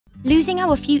Losing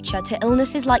our future to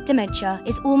illnesses like dementia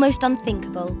is almost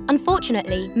unthinkable.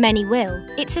 Unfortunately, many will.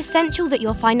 It's essential that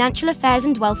your financial affairs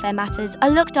and welfare matters are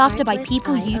looked after by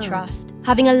people you trust.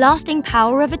 Having a lasting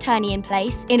power of attorney in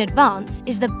place in advance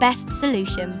is the best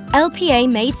solution. LPA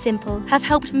Made Simple have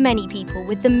helped many people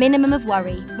with the minimum of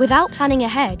worry. Without planning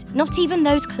ahead, not even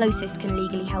those closest can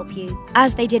legally help you.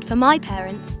 As they did for my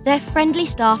parents, their friendly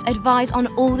staff advise on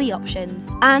all the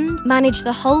options and manage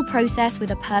the whole process with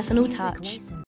a personal touch.